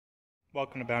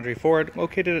Welcome to Boundary Ford,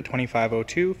 located at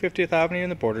 2502 50th Avenue in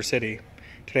the Border City.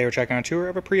 Today we're checking out a tour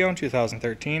of a pre-owned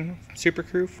 2013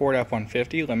 Supercrew Ford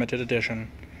F-150 Limited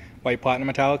Edition. White platinum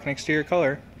metallic and exterior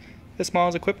color. This model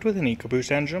is equipped with an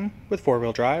Ecoboost engine with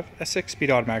 4-wheel drive, a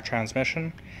 6-speed automatic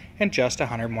transmission, and just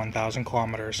 101,000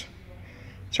 kilometers.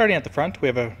 Starting at the front, we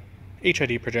have a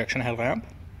HID projection headlamp,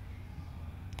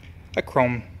 a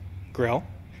chrome grille,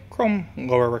 chrome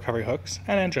lower recovery hooks,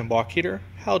 an engine block heater,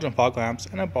 halogen fog lamps,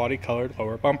 and a body-colored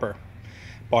lower bumper.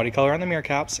 Body color on the mirror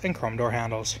caps and chrome door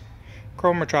handles.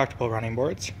 Chrome retractable running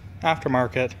boards,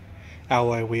 aftermarket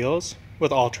alloy wheels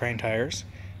with all-terrain tires,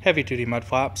 heavy-duty mud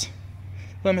flaps,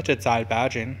 limited side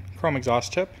badging, chrome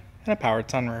exhaust tip, and a powered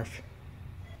sunroof.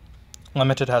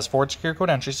 Limited has Ford Secure Code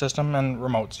entry system and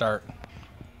remote start.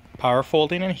 Power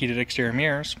folding and heated exterior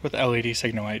mirrors with LED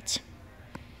signal lights.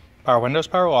 Power windows,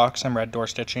 power locks, and red door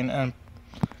stitching, and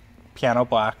piano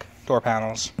black door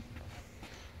panels.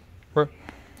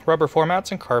 Rubber floor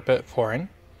mats and carpet flooring.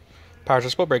 Power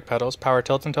adjustable brake pedals, power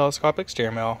tilt and telescopic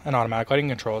steering wheel, and automatic lighting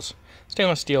controls.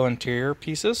 Stainless steel interior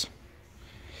pieces.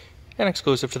 And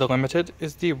exclusive to the Limited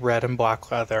is the red and black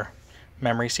leather.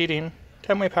 Memory seating,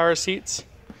 10-way power seats,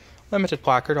 Limited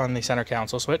placard on the center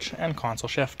console switch, and console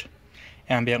shift.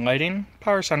 Ambient lighting,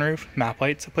 power sunroof, map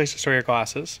lights, a place to store your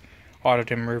glasses, auto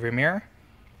dim rearview mirror,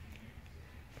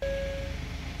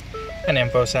 an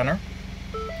info center,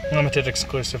 Limited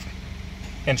exclusive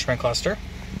instrument cluster.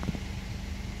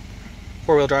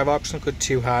 4-wheel drive options include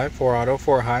 2 high, 4 auto,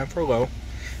 4 high, and 4 low,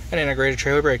 an integrated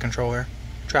trailer brake controller,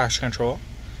 traction control,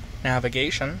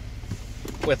 navigation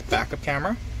with backup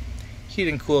camera,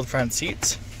 heated and cooled front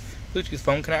seats, Bluetooth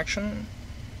phone connection,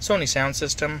 Sony sound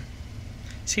system,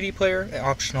 CD player,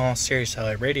 optional Sirius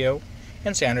satellite radio,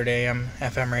 and standard AM,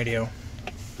 FM radio.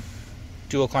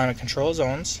 Dual climate control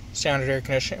zones, standard air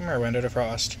conditioning, rear window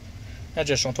defrost,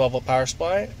 additional 12-volt power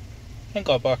supply, and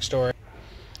glove box storage.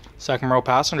 Second row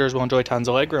passengers will enjoy tons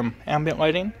of legroom, ambient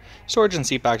lighting, storage and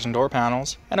seat backs and door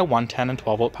panels, and a 110 and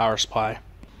 12-volt power supply.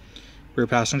 Rear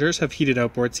passengers have heated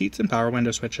outboard seats and power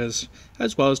window switches,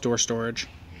 as well as door storage.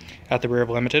 At the rear of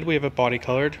Limited, we have a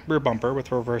body-colored rear bumper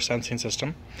with a reverse sensing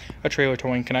system, a trailer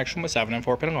towing connection with 7 and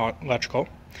 4-pin electrical,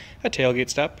 a tailgate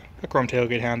step, a chrome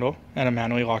tailgate handle, and a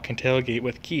manually locking tailgate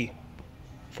with key.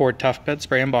 Ford Tough Bed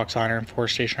spray and box liner, and 4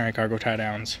 stationary cargo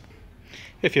tie-downs.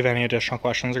 If you have any additional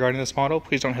questions regarding this model,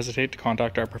 please don't hesitate to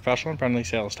contact our professional and friendly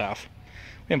sales staff.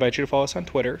 We invite you to follow us on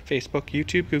Twitter, Facebook,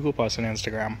 YouTube, Google+, and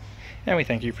Instagram. And we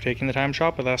thank you for taking the time to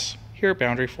shop with us here at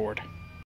Boundary Ford.